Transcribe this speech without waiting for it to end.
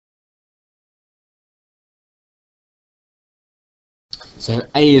So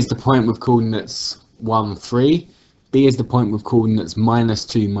A is the point with coordinates 1, 3. B is the point with coordinates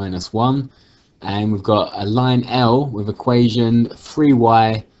 -2, -1. And we've got a line L with equation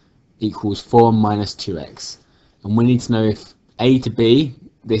 3y equals 4 minus 2x. And we need to know if A to B,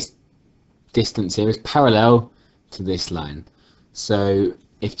 this distance here, is parallel to this line. So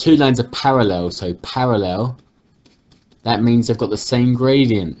if two lines are parallel, so parallel, that means they've got the same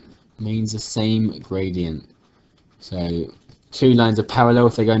gradient. Means the same gradient. So two lines are parallel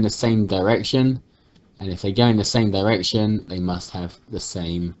if they go in the same direction, and if they go in the same direction, they must have the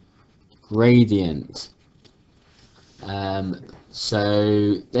same gradient.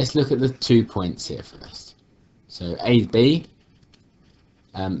 So let's look at the 2 points here first. So A, B,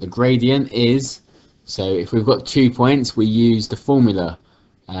 the gradient is, so if we've got 2 points, we use the formula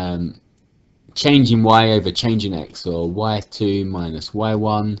changing y over changing x, or y2 minus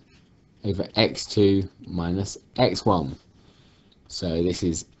y1 over x2 minus x1. So this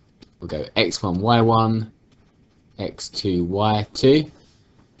is, we'll go x1 y1, x2 y2.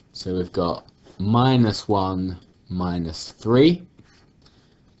 So we've got -1 minus 3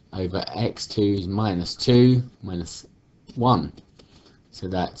 over x2's -2 minus 1. So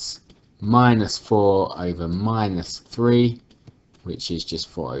that's -4 over -3, which is just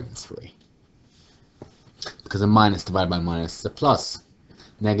 4 over 3. Because a minus divided by minus is a plus.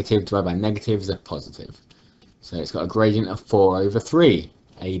 Negative divided by negative is a positive. So it's got a gradient of 4 over 3,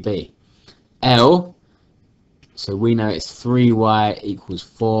 AB. L, so we know it's 3y equals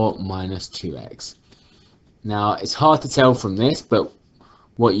 4 minus 2x. Now, it's hard to tell from this, but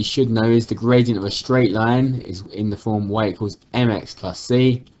what you should know is the gradient of a straight line is in the form y equals mx plus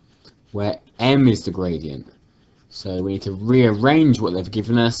c, where m is the gradient. So we need to rearrange what they've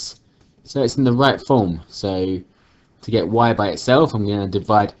given us so it's in the right form. So to get y by itself, I'm going to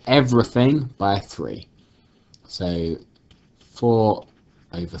divide everything by 3. So 4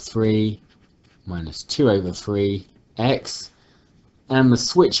 over 3 minus 2 over 3 x, and I'm going to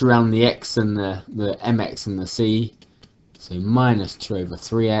switch around the x and the mx and the c, so minus 2 over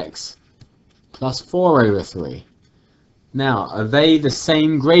 3x plus 4 over 3. Now, are they the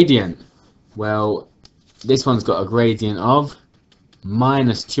same gradient? Well, this one's got a gradient of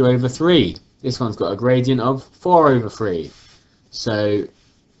minus 2 over 3. This one's got a gradient of 4 over 3. So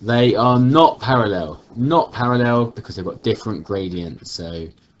they are not parallel. Not parallel because they've got different gradients. So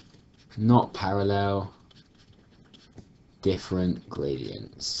not parallel, different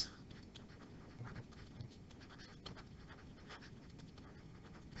gradients.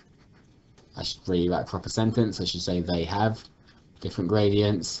 I should really write a proper sentence. I should say they have different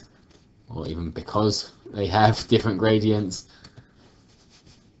gradients, or even because they have different gradients.